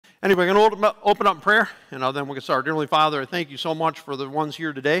Anyway, I'm going to open up in prayer, and then we'll get started. Dear Heavenly Father, I thank you so much for the ones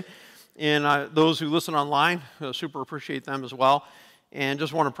here today, and those who listen online. Super appreciate them as well. And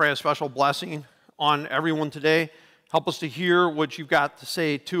just want to pray a special blessing on everyone today. Help us to hear what you've got to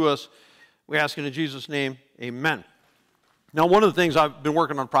say to us. We ask in Jesus' name, amen. Now, one of the things I've been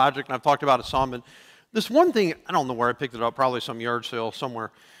working on a project, and I've talked about it some, and this one thing, I don't know where I picked it up, probably some yard sale somewhere.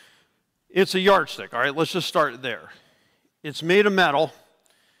 It's a yardstick, all right? Let's just start there. It's made of metal,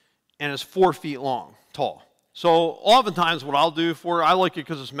 and it's 4 feet long, tall. So oftentimes what I'll do I like it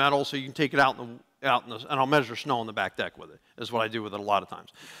because it's metal, so you can take it out in and I'll measure snow on the back deck with it, is what I do with it a lot of times.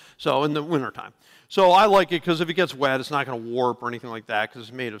 So in the wintertime. So I like it because if it gets wet, it's not going to warp or anything like that because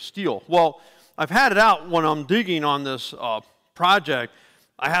it's made of steel. Well, I've had it out when I'm digging on this project.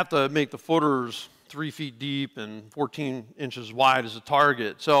 I have to make the footers 3 feet deep and 14 inches wide as a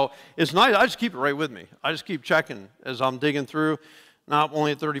target. So it's nice. I just keep it right with me. I just keep checking as I'm digging through. Not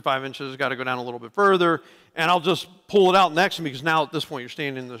only at 35 inches, got to go down a little bit further, and I'll just pull it out next to me because now at this point you're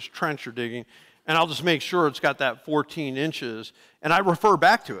standing in this trench you're digging, and I'll just make sure it's got that 14 inches, and I refer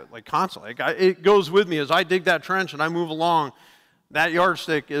back to it like constantly. It goes with me as I dig that trench and I move along. That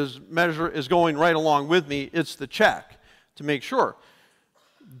yardstick is going right along with me. It's the check to make sure.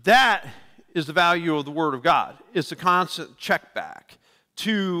 That is the value of the Word of God. It's a constant check back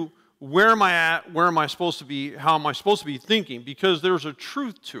to where am I at, where am I supposed to be, how am I supposed to be thinking, because there's a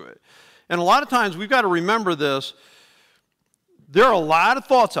truth to it. And a lot of times we've got to remember this. There are a lot of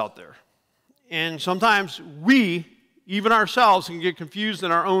thoughts out there. And sometimes we, even ourselves, can get confused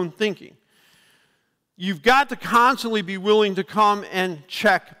in our own thinking. You've got to constantly be willing to come and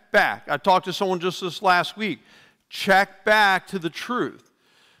check back. I talked to someone just this last week. Check back to the truth.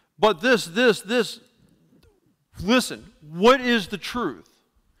 But listen, what is the truth?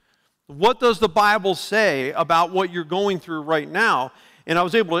 What does the Bible say about what you're going through right now? And I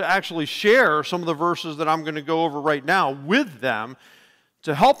was able to actually share some of the verses that I'm going to go over right now with them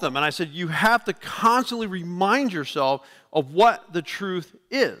to help them. And I said, you have to constantly remind yourself of what the truth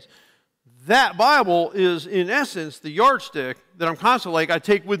is. That Bible is, in essence, the yardstick that I'm constantly I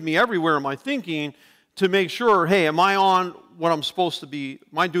take with me everywhere in my thinking to make sure, hey, am I on what I'm supposed to be,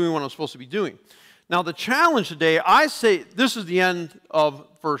 am I doing what I'm supposed to be doing? Now, the challenge today, I say, this is the end of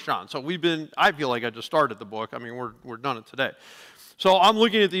 1 John. So I feel like I just started the book. I mean, we're done it today. So I'm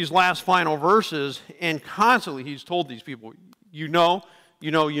looking at these last final verses, and constantly he's told these people, you know.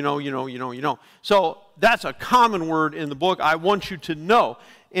 So that's a common word in the book. I want you to know.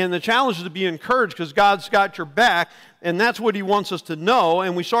 And the challenge is to be encouraged because God's got your back, and that's what he wants us to know.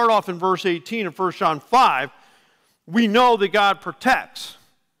 And we start off in verse 18 of 1 John 5. We know that God protects.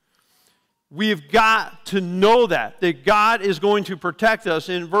 We've got to know that God is going to protect us.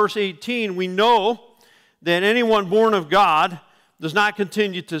 In verse 18, we know that anyone born of God does not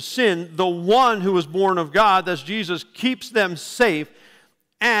continue to sin. The one who is born of God, that's Jesus, keeps them safe,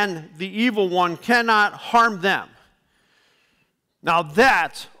 and the evil one cannot harm them. Now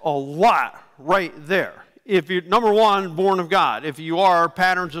that's a lot right there. If you're, number one, born of God, if you are,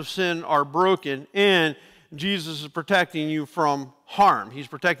 patterns of sin are broken, and Jesus is protecting you from harm. He's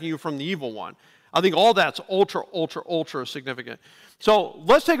protecting you from the evil one. I think all that's ultra significant. So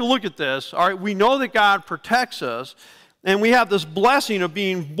let's take a look at this. All right, we know that God protects us, and we have this blessing of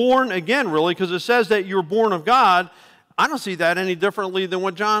being born again, really, because it says that you're born of God. I don't see that any differently than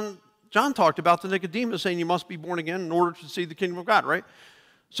what John talked about to Nicodemus, saying you must be born again in order to see the kingdom of God, right?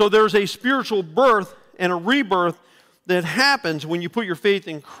 So there's a spiritual birth and a rebirth that happens when you put your faith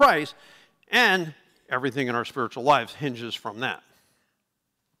in Christ, and everything in our spiritual lives hinges from that.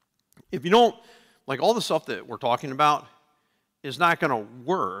 If you don't, like all the stuff that we're talking about is not going to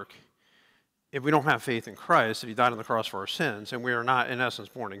work if we don't have faith in Christ, if he died on the cross for our sins, and we are not, in essence,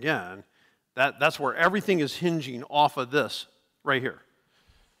 born again. That's where everything is hinging off of this right here,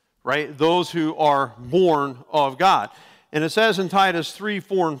 right? Those who are born of God. And it says in Titus 3,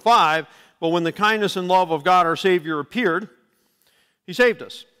 4, and 5, but when the kindness and love of God our Savior appeared, he saved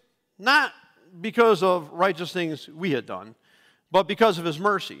us. Not because of righteous things we had done, but because of his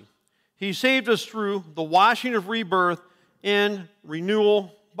mercy. He saved us through the washing of rebirth and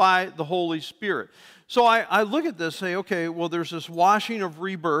renewal by the Holy Spirit. So I look at this and say, okay, well, there's this washing of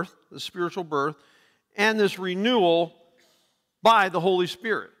rebirth, the spiritual birth, and this renewal by the Holy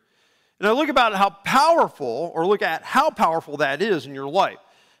Spirit. And I look at how powerful that is in your life.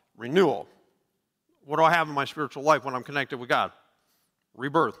 Renewal. What do I have in my spiritual life when I'm connected with God?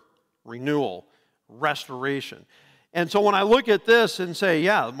 Rebirth, renewal, restoration. And so when I look at this and say,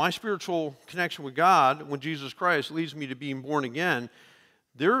 yeah, my spiritual connection with God, when Jesus Christ leads me to being born again,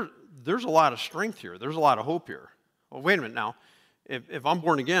 there's a lot of strength here. There's a lot of hope here. Well, wait a minute now. if I'm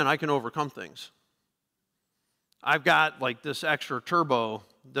born again, I can overcome things. I've got like this extra turbo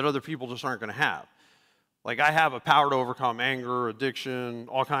that other people just aren't going to have. Like I have a power to overcome anger, addiction,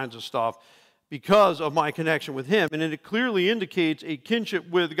 all kinds of stuff because of my connection with him. And it clearly indicates a kinship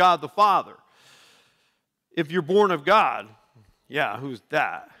with God the Father. If you're born of God, yeah, who's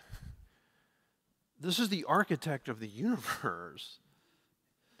that? This is the architect of the universe.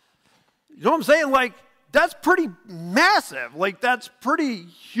 You know what I'm saying? Like, that's pretty massive. Like, that's pretty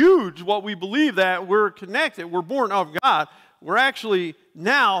huge what we believe, that we're connected. We're born of God. We're actually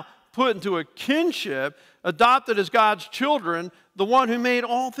now put into a kinship, adopted as God's children, the one who made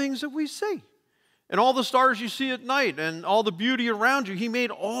all things that we see. And all the stars you see at night and all the beauty around you, he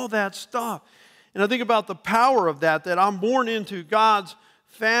made all that stuff. And I think about the power of that I'm born into God's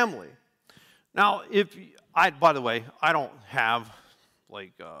family. Now, by the way, I don't have,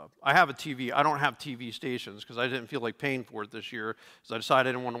 I have a TV. I don't have TV stations because I didn't feel like paying for it this year because I decided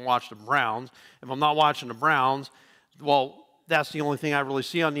I didn't want to watch the Browns. If I'm not watching the Browns, well, that's the only thing I really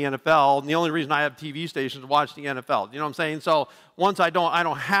see on the NFL. And the only reason I have TV stations is to watch the NFL. You know what I'm saying? So once I don't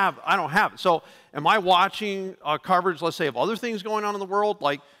have it. So am I watching coverage, let's say, of other things going on in the world,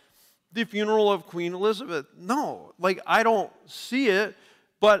 like the funeral of Queen Elizabeth? No, I don't see it.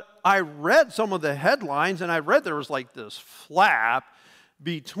 But I read some of the headlines, and I read there was like this flap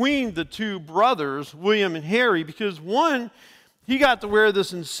between the two brothers, William and Harry, because one, he got to wear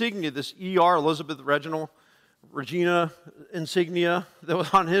this insignia, this E.R. Elizabeth Regina insignia that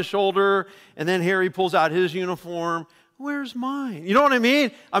was on his shoulder, and then Harry pulls out his uniform. Where's mine? You know what I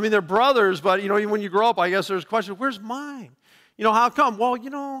mean? I mean, they're brothers, but, when you grow up, I guess there's a question, where's mine? How come?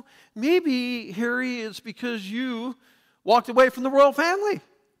 Well, maybe, Harry, it's because you walked away from the royal family.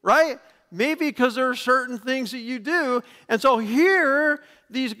 Right? Maybe because there are certain things that you do. And so here,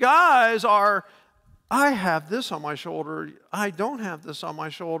 these guys are, I have this on my shoulder. I don't have this on my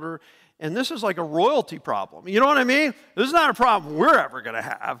shoulder. And this is like a royalty problem. You know what I mean? This is not a problem we're ever going to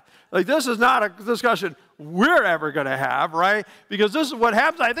have. This is not a discussion we're ever going to have, right? Because this is what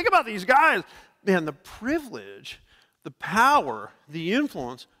happens. I think about these guys. Man, the privilege, the power, the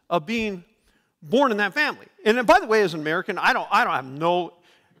influence of being born in that family. And by the way, as an American, I don't have no...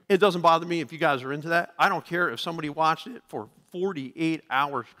 It doesn't bother me if you guys are into that. I don't care if somebody watched it for 48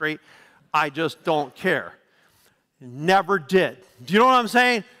 hours straight. I just don't care. Never did. Do you know what I'm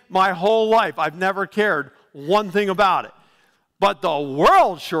saying? My whole life, I've never cared one thing about it. But the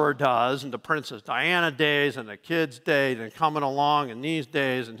world sure does, and the Princess Diana days and the kids' days and coming along and these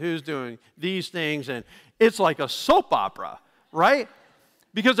days and who's doing these things. And it's like a soap opera, right?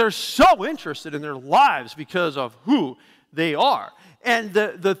 Because they're so interested in their lives because of who they are. And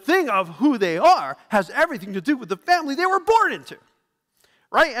the thing of who they are has everything to do with the family they were born into,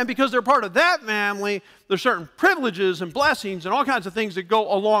 right? And because they're part of that family, there's certain privileges and blessings and all kinds of things that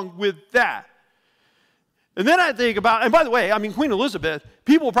go along with that. And then I think about, and by the way, I mean, Queen Elizabeth,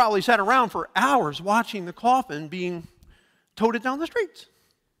 people probably sat around for hours watching the coffin being toted down the streets.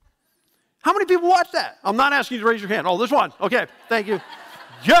 How many people watched that? I'm not asking you to raise your hand. Oh, there's one. Okay, thank you.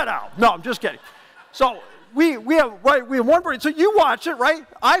 Get out. No, I'm just kidding. So we have one person. So you watch it, right?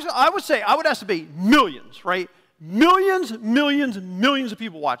 I would say, I would estimate millions, right? Millions of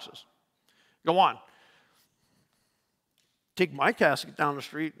people watch this. Go on. Take my casket down the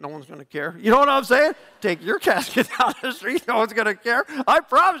street, no one's going to care. You know what I'm saying? Take your casket down the street, no one's going to care. I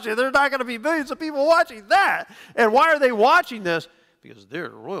promise you, there's not going to be millions of people watching that. And why are they watching this? Because they're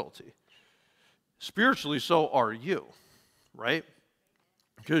royalty. Spiritually, so are you, right?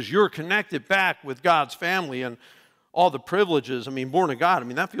 Because you're connected back with God's family and all the privileges. I mean, born of God, I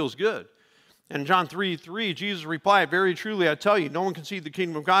mean, that feels good. And John 3:3, Jesus replied, "Very truly, I tell you, no one can see the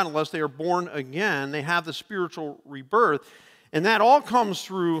kingdom of God unless they are born again." They have the spiritual rebirth. And that all comes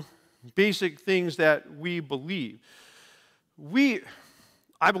through basic things that we believe.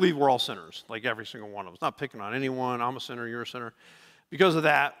 I believe we're all sinners, like every single one of us. Not picking on anyone. I'm a sinner, you're a sinner. Because of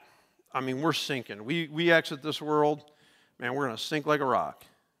that, I mean, we're sinking. We exit this world, man, we're going to sink like a rock.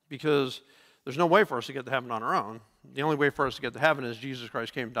 Because there's no way for us to get to heaven on our own. The only way for us to get to heaven is Jesus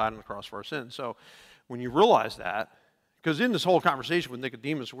Christ came and died on the cross for our sins. So when you realize that, because in this whole conversation with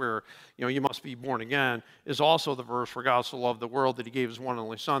Nicodemus where, you must be born again, is also the verse, "For God so loved the world that he gave his one and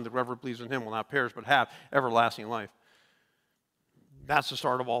only Son, that whoever believes in him will not perish but have everlasting life." That's the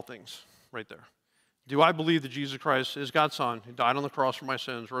start of all things right there. Do I believe that Jesus Christ is God's Son, who died on the cross for my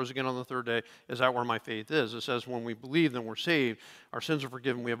sins, rose again on the third day? Is that where my faith is? It says when we believe, then we're saved. Our sins are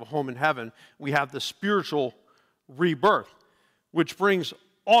forgiven. We have a home in heaven. We have the spiritual rebirth, which brings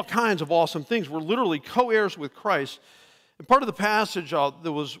all kinds of awesome things. We're literally co-heirs with Christ. And part of the passage,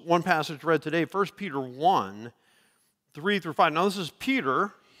 there was one passage read today, 1 Peter 1, 3 through 5. Now, this is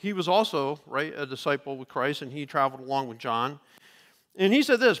Peter. He was also, right, a disciple with Christ, and he traveled along with John. And he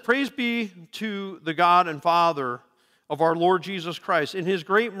said this, "Praise be to the God and Father of our Lord Jesus Christ. In his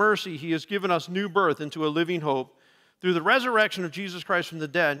great mercy, he has given us new birth into a living hope through the resurrection of Jesus Christ from the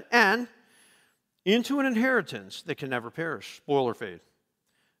dead, and into an inheritance that can never perish, spoil or fade.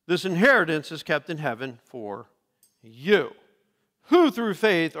 This inheritance is kept in heaven for you, who through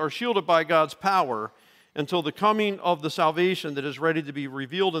faith are shielded by God's power until the coming of the salvation that is ready to be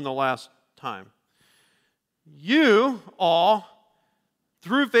revealed in the last time. You all,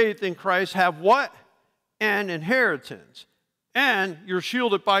 through faith in Christ, have what? An inheritance. And you're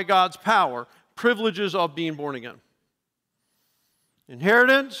shielded by God's power, privileges of being born again.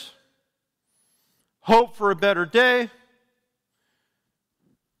 Inheritance, hope for a better day,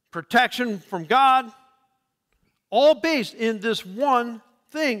 protection from God, all based in this one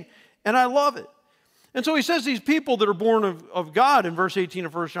thing, and I love it. And so he says these people that are born of God in verse 18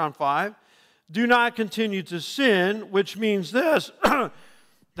 of 1 John 5 do not continue to sin, which means this,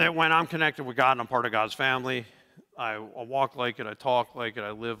 that when I'm connected with God and I'm part of God's family, I walk like it, I talk like it,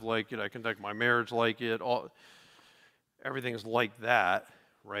 I live like it, I conduct my marriage like it, everything's like that,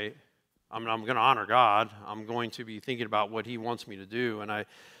 right? I'm going to honor God. I'm going to be thinking about what he wants me to do, and I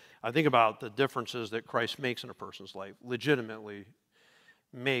think about the differences that Christ makes in a person's life, legitimately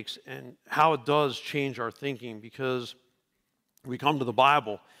makes, and how it does change our thinking, because we come to the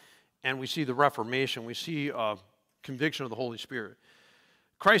Bible and we see the Reformation, we see a conviction of the Holy Spirit.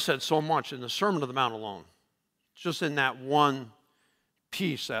 Christ said so much in the Sermon on the Mount alone, just in that one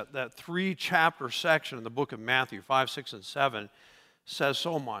piece, that 3-chapter section in the book of Matthew, 5, 6, and 7, says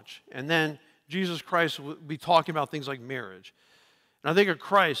so much. And then Jesus Christ will be talking about things like marriage. And I think of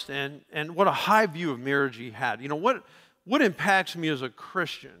Christ and what a high view of marriage he had. You know, what impacts me as a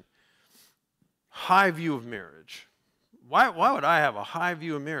Christian? High view of marriage. Why would I have a high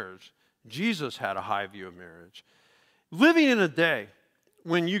view of marriage? Jesus had a high view of marriage. Living in a day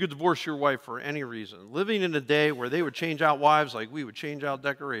when you could divorce your wife for any reason. Living in a day where they would change out wives like we would change out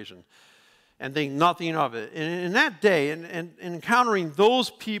decorations and think nothing of it. And in that day, and encountering those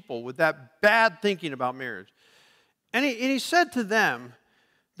people with that bad thinking about marriage, and he said to them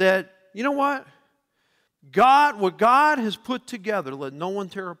that, you know what? What God has put together, let no one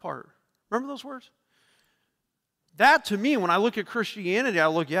tear apart. Remember those words? That to me, when I look at Christianity, I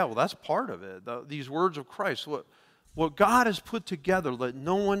look, yeah, well, that's part of it. These words of Christ. What God has put together, let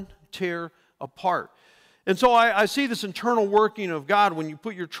no one tear apart. And so I see this internal working of God when you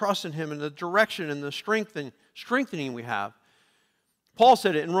put your trust in him and the direction and the strengthening we have. Paul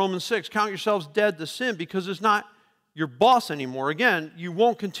said it in Romans 6, count yourselves dead to sin because it's not your boss anymore. Again, you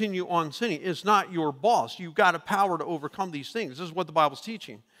won't continue on sinning. It's not your boss. You've got a power to overcome these things. This is what the Bible's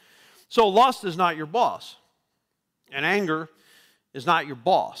teaching. So lust is not your boss. And anger is not your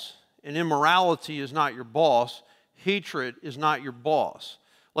boss. And immorality is not your boss. Hatred is not your boss.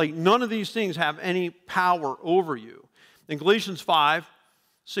 Like, none of these things have any power over you. In Galatians 5,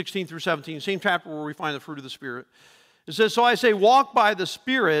 16 through 17, same chapter where we find the fruit of the Spirit, it says, so I say, walk by the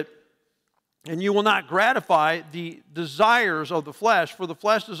Spirit, and you will not gratify the desires of the flesh, for the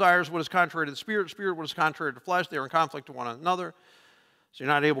flesh desires what is contrary to the Spirit, Spirit what is contrary to the flesh. They are in conflict to one another. So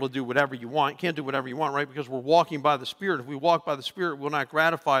you're not able to do whatever you want. You can't do whatever you want, right? Because we're walking by the Spirit. If we walk by the Spirit, we'll not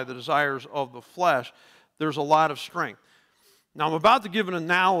gratify the desires of the flesh. There's a lot of strength. Now, I'm about to give an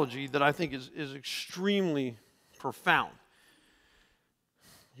analogy that I think is extremely profound.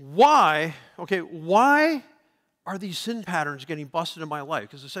 Why are these sin patterns getting busted in my life?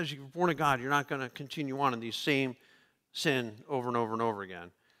 Because it says you're born of God, you're not going to continue on in these same sin over and over and over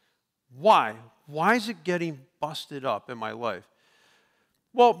again. Why? Why is it getting busted up in my life?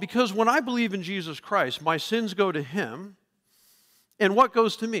 Well, because when I believe in Jesus Christ, my sins go to him, and what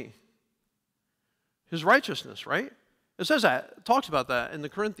goes to me? His righteousness, right? It says that, it talks about that in the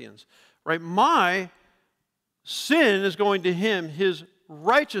Corinthians, right? My sin is going to him, his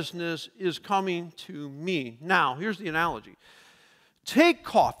righteousness is coming to me. Now, here's the analogy. Take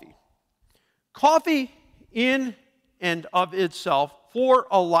coffee. Coffee in and of itself, for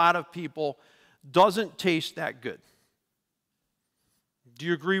a lot of people, doesn't taste that good. Do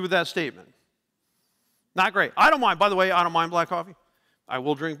you agree with that statement? Not great. I don't mind, by the way, I don't mind black coffee. I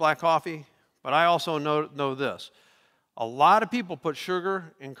will drink black coffee, but I also know this. A lot of people put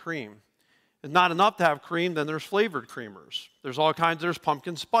sugar and cream. It's not enough to have cream, then there's flavored creamers. There's all kinds, there's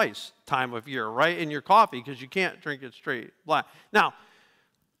pumpkin spice time of year, right, in your coffee because you can't drink it straight black. Now,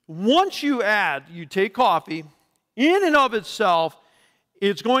 once you take coffee, in and of itself,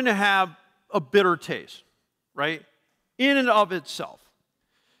 it's going to have a bitter taste, right? In and of itself.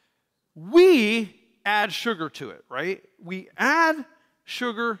 We add sugar to it, right? We add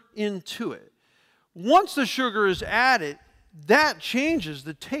sugar into it. Once the sugar is added, that changes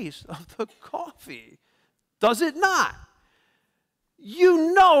the taste of the coffee. Does it not?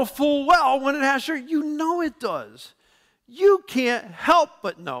 You know full well when it has sugar. You know it does. You can't help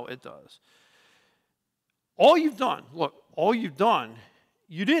but know it does. All you've done,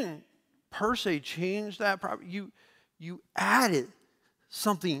 you didn't per se change that property. You added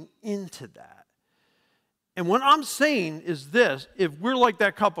something into that. And what I'm saying is this: if we're like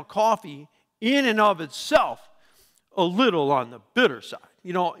that cup of coffee, in and of itself, a little on the bitter side,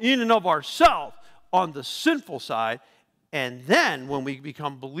 in and of ourselves on the sinful side, and then when we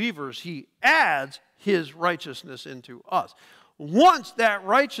become believers, he adds his righteousness into us. Once that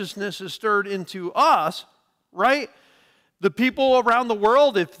righteousness is stirred into us, right, the people around the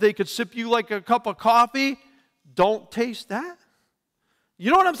world, if they could sip you like a cup of coffee, don't taste that.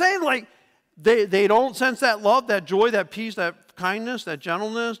 You know what I'm saying? Like, they don't sense that love, that joy, that peace, that kindness, that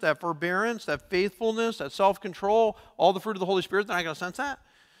gentleness, that forbearance, that faithfulness, that self-control, all the fruit of the Holy Spirit. They're not going to sense that.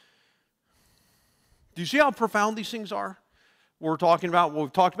 Do you see how profound these things are? We're talking about what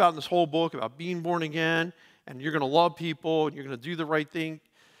we've talked about in this whole book about being born again, and you're going to love people, and you're going to do the right thing.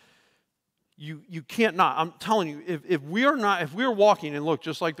 You can't not. I'm telling you, if we are walking and look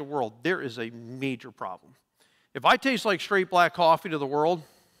just like the world, there is a major problem. If I taste like straight black coffee to the world,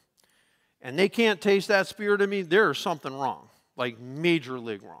 and they can't taste that spirit in me, there is something wrong, like major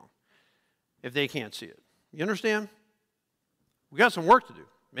league wrong, if they can't see it. You understand? We got some work to do.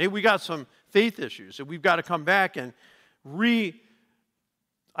 Maybe we got some faith issues that we've got to come back and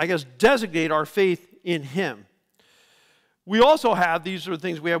designate our faith in him. We also have, these are the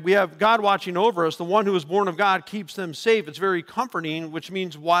things we have God watching over us. The one who is born of God keeps them safe. It's very comforting, which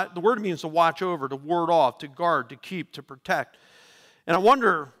means what? The word means to watch over, to ward off, to guard, to keep, to protect. And I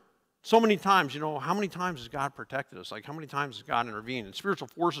wonder, so many times, how many times has God protected us? Like, how many times has God intervened? And spiritual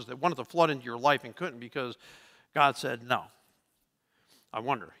forces that wanted to flood into your life and couldn't because God said no. I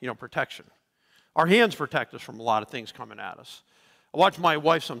wonder, protection. Our hands protect us from a lot of things coming at us. I watch my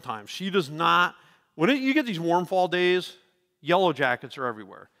wife sometimes. She does not, you get these warm fall days, yellow jackets are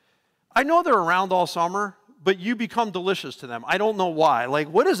everywhere. I know they're around all summer, but you become delicious to them. I don't know why. Like,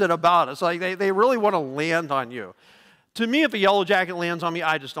 what is it about us? Like, they really want to land on you. To me, if a yellow jacket lands on me,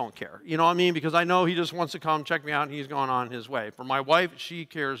 I just don't care. You know what I mean? Because I know he just wants to come check me out and he's going on his way. For my wife, she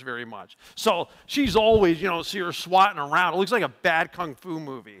cares very much. So she's always, see her swatting around. It looks like a bad kung fu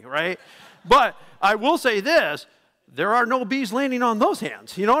movie, right? But I will say this, there are no bees landing on those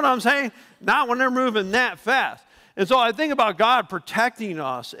hands. You know what I'm saying? Not when they're moving that fast. And so I think about God protecting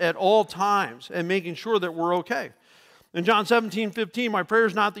us at all times and making sure that we're okay. In John 17:15, my prayer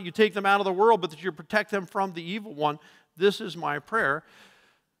is not that you take them out of the world, but that you protect them from the evil one. This is my prayer.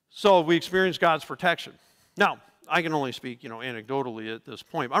 So we experience God's protection. Now, I can only speak, anecdotally at this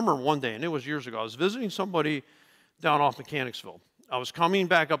point. I remember one day, and it was years ago, I was visiting somebody down off Mechanicsville. I was coming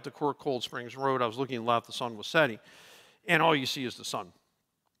back up the Cold Springs Road. I was looking left. The sun was setting. And all you see is the sun.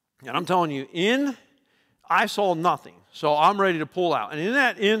 And I'm telling you, I saw nothing. So I'm ready to pull out. And in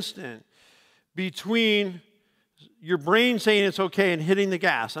that instant, between your brain saying it's okay and hitting the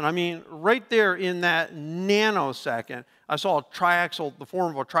gas, and I mean, right there in that nanosecond, I saw the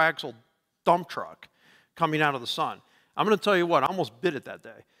form of a triaxle dump truck coming out of the sun. I'm going to tell you what, I almost bit it that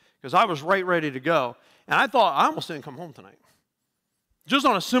day because I was right ready to go. And I thought, I almost didn't come home tonight. Just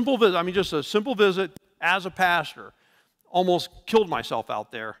on a simple visit, just a simple visit as a pastor, almost killed myself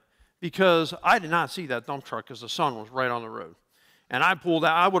out there because I did not see that dump truck because the sun was right on the road. And I pulled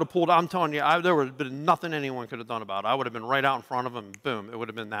out, I'm telling you, there would have been nothing anyone could have done about it. I would have been right out in front of them, boom, it would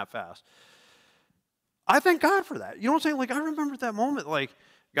have been that fast. I thank God for that. You know what I'm saying? Like, I remember that moment, like,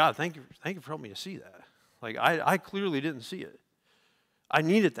 God, thank you for helping me to see that. Like, I clearly didn't see it. I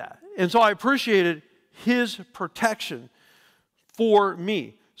needed that. And so I appreciated his protection for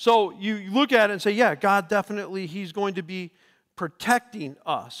me. So you look at it and say, yeah, God definitely, he's going to be protecting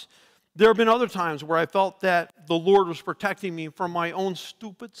us. There have been other times where I felt that the Lord was protecting me from my own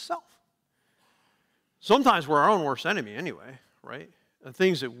stupid self. Sometimes we're our own worst enemy anyway, right? The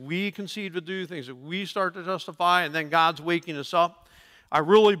things that we conceive to do, things that we start to justify, and then God's waking us up. I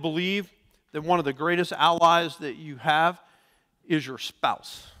really believe that one of the greatest allies that you have is your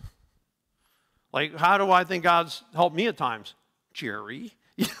spouse. Like, how do I think God's helped me at times? Jerry.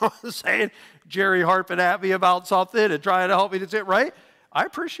 You know what I'm saying? Jerry harping at me about something and trying to help me to say it right. I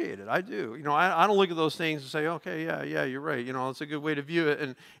appreciate it. I do. I don't look at those things and say, okay, yeah, you're right. It's a good way to view it.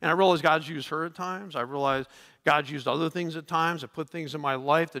 And I realize God's used her at times. I realize God's used other things at times to put things in my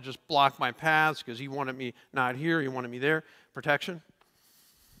life that just block my paths because he wanted me not here, he wanted me there. Protection.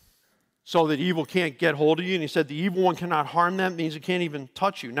 so that evil can't get hold of you. And he said the evil one cannot harm them, means it can't even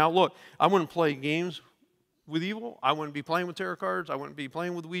touch you. Now look, I wouldn't play games with evil. I wouldn't be playing with tarot cards. I wouldn't be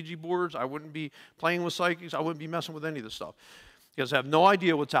playing with Ouija boards. I wouldn't be playing with psychics. I wouldn't be messing with any of this stuff. You guys have no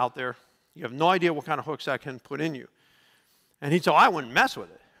idea what's out there. You have no idea what kind of hooks that can put in you. And he'd say, I wouldn't mess with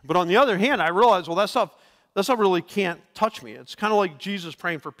it. But on the other hand, I realized, well, that stuff really can't touch me. It's kind of like Jesus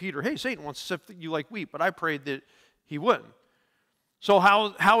praying for Peter. Hey, Satan wants to sift you like wheat, but I prayed that he wouldn't. So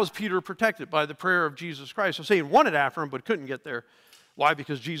how is Peter protected? By the prayer of Jesus Christ. So Satan wanted after him, but couldn't get there. Why?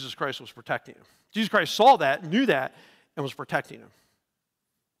 Because Jesus Christ was protecting him. Jesus Christ saw that, knew that, and was protecting him.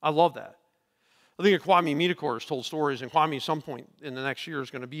 I love that. I think Kwame Meadakor has told stories, and Kwame, at some point in the next year,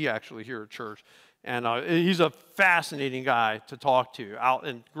 is going to be actually here at church. And he's a fascinating guy to talk to.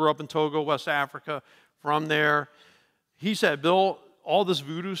 Grew up in Togo, West Africa. From there, he said, Bill, all this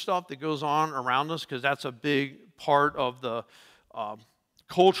voodoo stuff that goes on around us, because that's a big part of the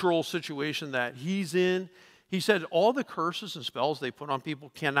cultural situation that he's in. He said all the curses and spells they put on people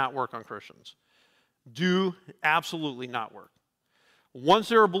cannot work on Christians. Do absolutely not work. Once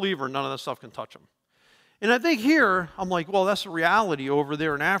they're a believer, none of that stuff can touch them. And I think here, I'm like, well, that's the reality over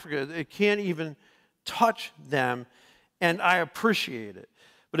there in Africa. It can't even touch them, and I appreciate it.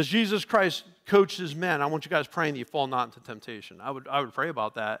 But as Jesus Christ coached his men, I want you guys praying that you fall not into temptation. I would pray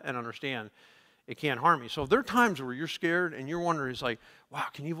about that and understand it can't harm me. So if there are times where you're scared and you're wondering, it's like, wow,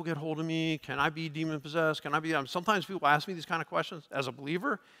 can evil get hold of me? Can I be demon-possessed? Can I be... Sometimes people ask me these kind of questions. As a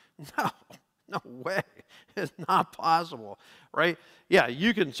believer, no way. It's not possible, right? Yeah,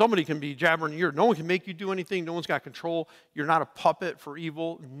 somebody can be jabbering in your ear. No one can make you do anything. No one's got control. You're not a puppet for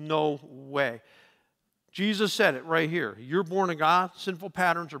evil. No way. Jesus said it right here. You're born of God. Sinful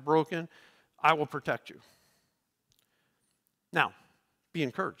patterns are broken. I will protect you. Now, be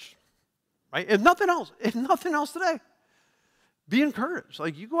encouraged, right? If nothing else today, be encouraged.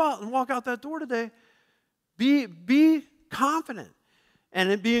 Like, you go out and walk out that door today, be confident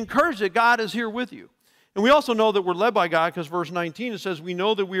and be encouraged that God is here with you. And we also know that we're led by God because verse 19, it says, we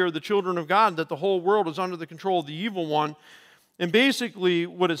know that we are the children of God, that the whole world is under the control of the evil one. And basically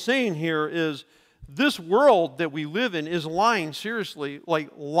what it's saying here is this world that we live in is lying seriously, like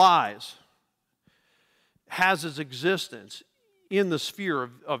lies, has its existence in the sphere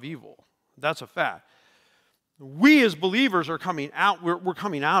of evil. That's a fact. We as believers are coming out, we're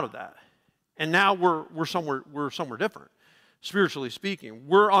coming out of that. And now we're somewhere different, spiritually speaking.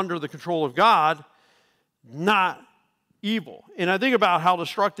 We're under the control of God, not evil. And I think about how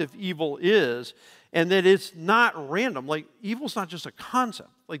destructive evil is, and that it's not random. Like, evil's not just a concept.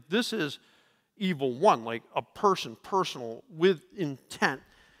 Like, this is evil one, like a person, personal, with intent,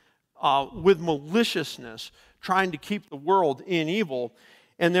 with maliciousness, trying to keep the world in evil.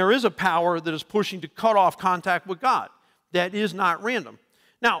 And there is a power that is pushing to cut off contact with God. That is not random.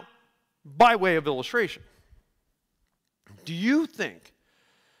 Now, by way of illustration, do you think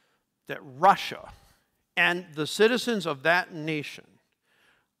that Russia and the citizens of that nation,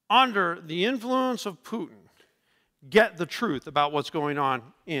 under the influence of Putin, get the truth about what's going on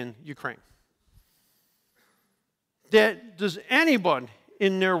in Ukraine? Does anyone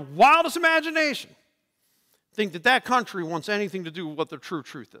in their wildest imagination think that that country wants anything to do with what the true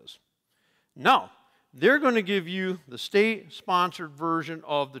truth is? No. They're going to give you the state-sponsored version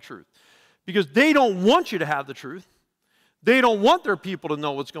of the truth because they don't want you to have the truth. They don't want their people to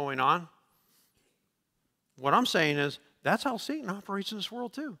know what's going on. What I'm saying is that's how Satan operates in this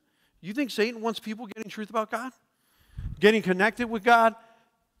world too. You think Satan wants people getting truth about God? Getting connected with God?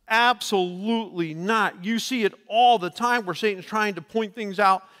 Absolutely not. You see it all the time where Satan's trying to point things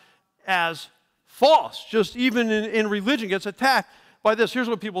out as false. Just even in religion gets attacked by this. Here's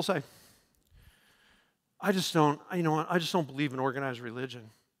what people say. I just don't believe in organized religion.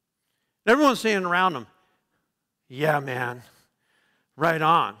 And everyone's saying around them, yeah, man, right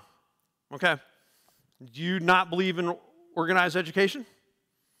on. Okay. Do you not believe in organized education?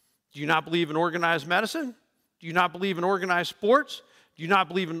 Do you not believe in organized medicine? Do you not believe in organized sports? Do you not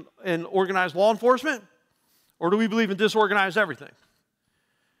believe in organized law enforcement? Or do we believe in disorganized everything?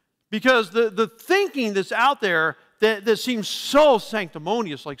 Because the thinking that's out there that seems so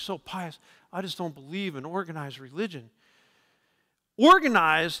sanctimonious, like so pious, I just don't believe in organized religion.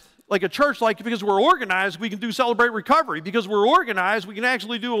 Organized, like a church, like because we're organized, we can do Celebrate Recovery. Because we're organized, we can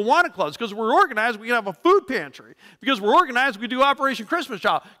actually do Awana Clubs. Because we're organized, we can have a food pantry. Because we're organized, we can do Operation Christmas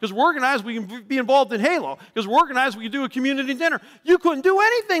Child. Because we're organized, we can be involved in Halo. Because we're organized, we can do a community dinner. You couldn't do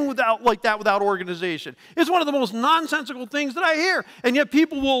anything like that without organization. It's one of the most nonsensical things that I hear. And yet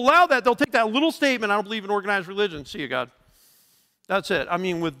people will allow that. They'll take that little statement, I don't believe in organized religion. See you, God. That's it. I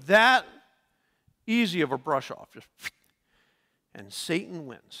mean, with that easy of a brush off, just, and Satan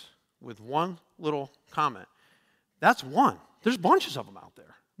wins. with one little comment. That's one. There's bunches of them out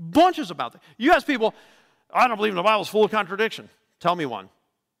there. Bunches about that. You ask people, I don't believe in the Bible's full of contradiction. Tell me one.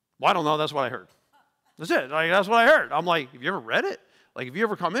 Well, I don't know. That's what I heard. That's it. Like, that's what I heard. I'm like, have you ever read it? Like, have you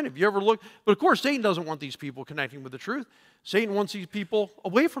ever come in? Have you ever looked? But, of course, Satan doesn't want these people connecting with the truth. Satan wants these people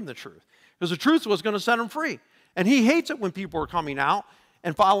away from the truth because the truth was going to set them free. And he hates it when people are coming out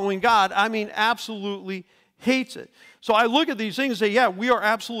and following God. I mean, absolutely hates it. So I look at these things and say, yeah, we are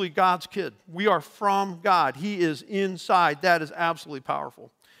absolutely God's kid. We are from God. He is inside. That is absolutely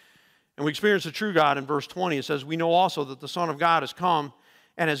powerful. And we experience the true God in verse 20. It says, we know also that the Son of God has come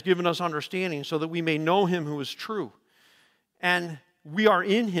and has given us understanding so that we may know him who is true. And we are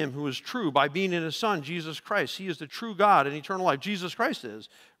in him who is true by being in his Son, Jesus Christ. He is the true God and eternal life. Jesus Christ is.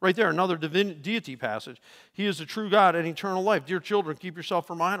 Right there, another deity passage. He is the true God and eternal life. Dear children, keep yourself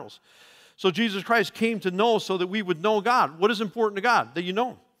from idols. So Jesus Christ came to know so that we would know God. What is important to God? That you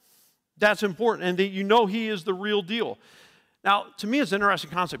know him. That's important. And that you know he is the real deal. Now, to me, it's an interesting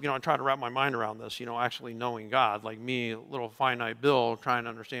concept. I try to wrap my mind around this, actually knowing God. Like me, little finite Bill, trying to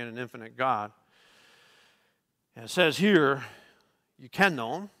understand an infinite God. And it says here, you can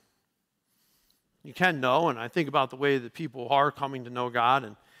know him. You can know, and I think about the way that people are coming to know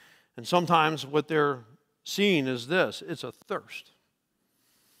God, and sometimes what they're seeing is this. It's a thirst.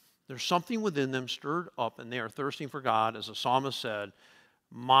 There's something within them stirred up, and they are thirsting for God. As the psalmist said,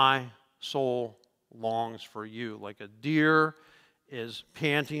 my soul longs for you. Like a deer is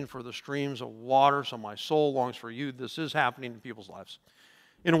panting for the streams of water, so my soul longs for you. This is happening in people's lives.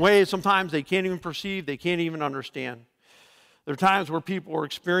 In a way, sometimes they can't even perceive, they can't even understand. There are times where people are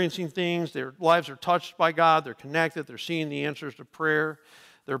experiencing things, their lives are touched by God, they're connected, they're seeing the answers to prayer.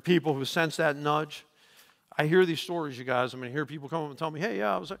 There are people who sense that nudge. I hear these stories, you guys. I hear people come up and tell me, hey,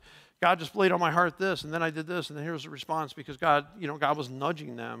 yeah, God just laid on my heart this, and then I did this, and then here's the response because God, God was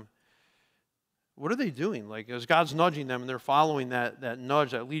nudging them. What are they doing? Like, as God's nudging them and they're following that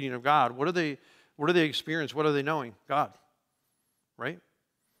nudge, that leading of God, what do they experience? What are they knowing? God, right?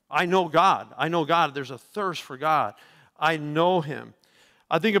 I know God. I know God. There's a thirst for God. I know him.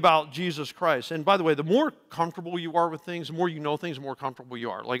 I think about Jesus Christ. And by the way, the more comfortable you are with things, the more you know things, the more comfortable you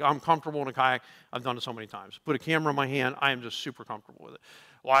are. Like, I'm comfortable in a kayak. I've done it so many times. Put a camera in my hand, I am just super comfortable with it.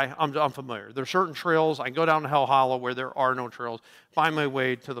 Why? I'm familiar. There are certain trails. I can go down to Hell Hollow where there are no trails, find my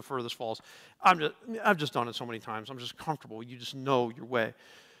way to the furthest falls. I've just done it so many times. I'm just comfortable. You just know your way.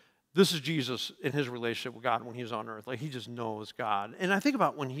 This is Jesus in his relationship with God when he was on earth. Like, he just knows God. And I think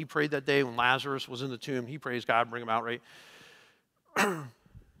about when he prayed that day when Lazarus was in the tomb. He praised God, bring him out, right?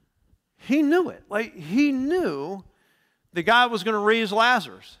 He knew it. Like, he knew that God was going to raise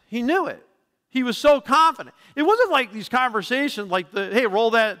Lazarus. He knew it. He was so confident. It wasn't like these conversations like hey,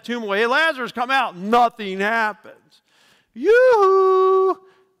 roll that tomb away. Hey, Lazarus, come out. Nothing happens. Yoo-hoo!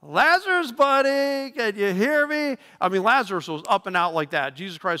 Lazarus, buddy, can you hear me? Lazarus was up and out like that.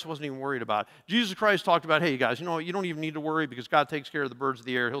 Jesus Christ wasn't even worried about it. Jesus Christ talked about, hey, you guys, you know what? You don't even need to worry because God takes care of the birds of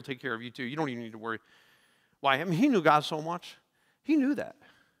the air. He'll take care of you too. You don't even need to worry. Why? He knew God so much. He knew that.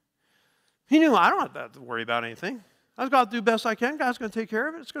 He knew I don't have to worry about anything. I've got to do the best I can. God's going to take care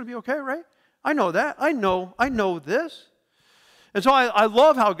of it. It's going to be okay, right? I know that. I know this. And so I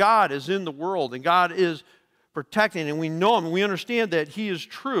love how God is in the world and God is protecting, and we know him, and we understand that he is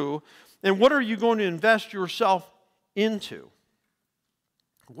true. And what are you going to invest yourself into?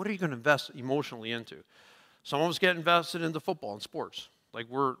 What are you going to invest emotionally into? Some of us get invested into football and sports. Like,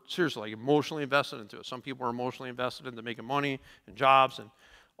 we're seriously like emotionally invested into it. Some people are emotionally invested into making money and jobs and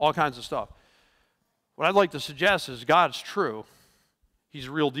all kinds of stuff. What I'd like to suggest is God's true. He's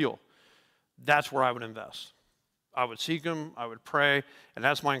a real deal. That's where I would invest. I would seek him. I would pray. And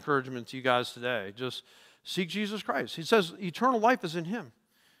that's my encouragement to you guys today. Just seek Jesus Christ. He says eternal life is in him.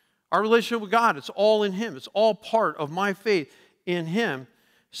 Our relationship with God, it's all in him. It's all part of my faith in him.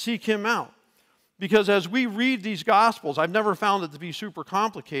 Seek him out. Because as we read these Gospels, I've never found it to be super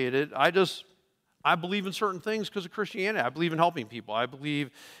complicated. I believe in certain things because of Christianity. I believe in helping people. I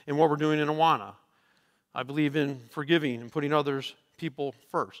believe in what we're doing in Awana. I believe in forgiving and putting people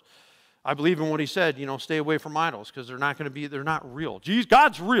first. I believe in what he said, stay away from idols because they're not real.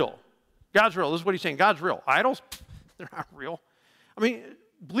 God's real. God's real. This is what he's saying. God's real. Idols, they're not real.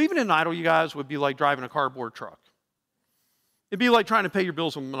 Believing in an idol, you guys, would be like driving a cardboard truck. It'd be like trying to pay your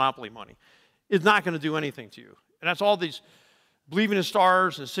bills with Monopoly money. It's not going to do anything to you. And that's all these believing in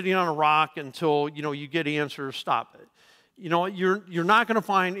stars and sitting on a rock until, you get answers. Stop it. You're not going to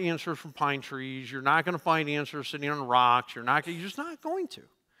find answers from pine trees. You're not going to find answers sitting on rocks. You're just not going to.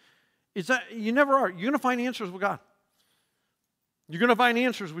 You never are. You're going to find answers with God. You're going to find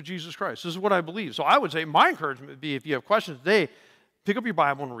answers with Jesus Christ. This is what I believe. So I would say my encouragement would be if you have questions today, pick up your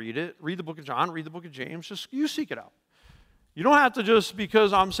Bible and read it. Read the book of John, read the book of James. Just you seek it out. You don't have to just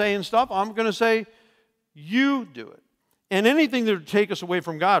because I'm saying stuff, I'm going to say, you do it. And anything that would take us away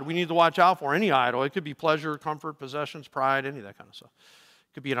from God, we need to watch out for. Any idol. It could be pleasure, comfort, possessions, pride, any of that kind of stuff.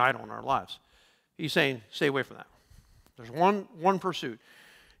 It could be an idol in our lives. He's saying, stay away from that. There's one pursuit.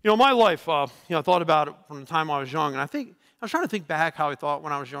 My life, I thought about it from the time I was young, and I was trying to think back how I thought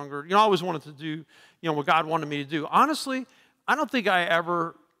when I was younger. I always wanted to do, what God wanted me to do. Honestly, I don't think I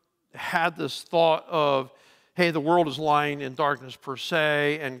ever had this thought of, hey, the world is lying in darkness per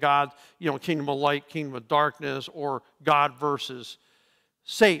se, and God, kingdom of light, kingdom of darkness, or God versus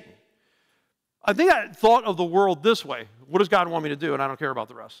Satan. I think I thought of the world this way. What does God want me to do? And I don't care about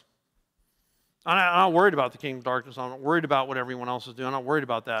the rest. I'm not worried about the kingdom of darkness. I'm not worried about what everyone else is doing. I'm not worried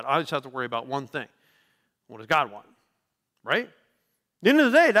about that. I just have to worry about one thing. What does God want? Right? At the end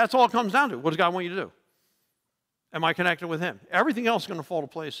of the day, that's all it comes down to. What does God want you to do? Am I connected with Him? Everything else is going to fall to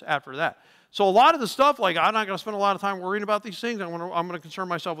place after that. So a lot of the stuff, like I'm not going to spend a lot of time worrying about these things. I'm going to concern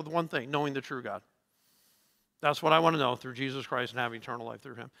myself with one thing, knowing the true God. That's what I want to know through Jesus Christ and have eternal life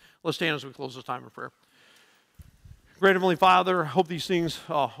through Him. Let's stand as we close this time of prayer. Great Heavenly Father, I hope these things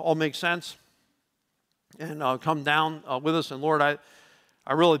all make sense and come down with us. And Lord, I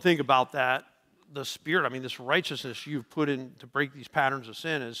really think about that. The Spirit, this righteousness you've put in to break these patterns of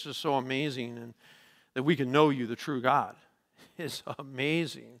sin is just so amazing, and that we can know you, the true God. It's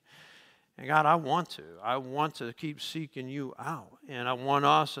amazing. And God, I want to keep seeking you out. And I want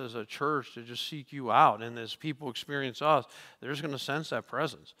us as a church to just seek you out. And as people experience us, they're just going to sense that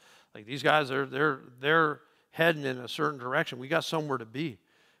presence. Like these guys, they're heading in a certain direction. We got somewhere to be.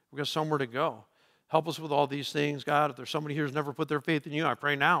 We got somewhere to go. Help us with all these things, God. If there's somebody here who's never put their faith in you, I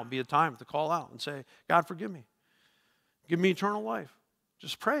pray now be a time to call out and say, God, forgive me. Give me eternal life.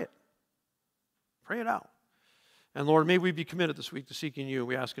 Just pray it. Pray it out. And Lord, may we be committed this week to seeking you.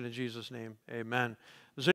 We ask it in Jesus' name. Amen.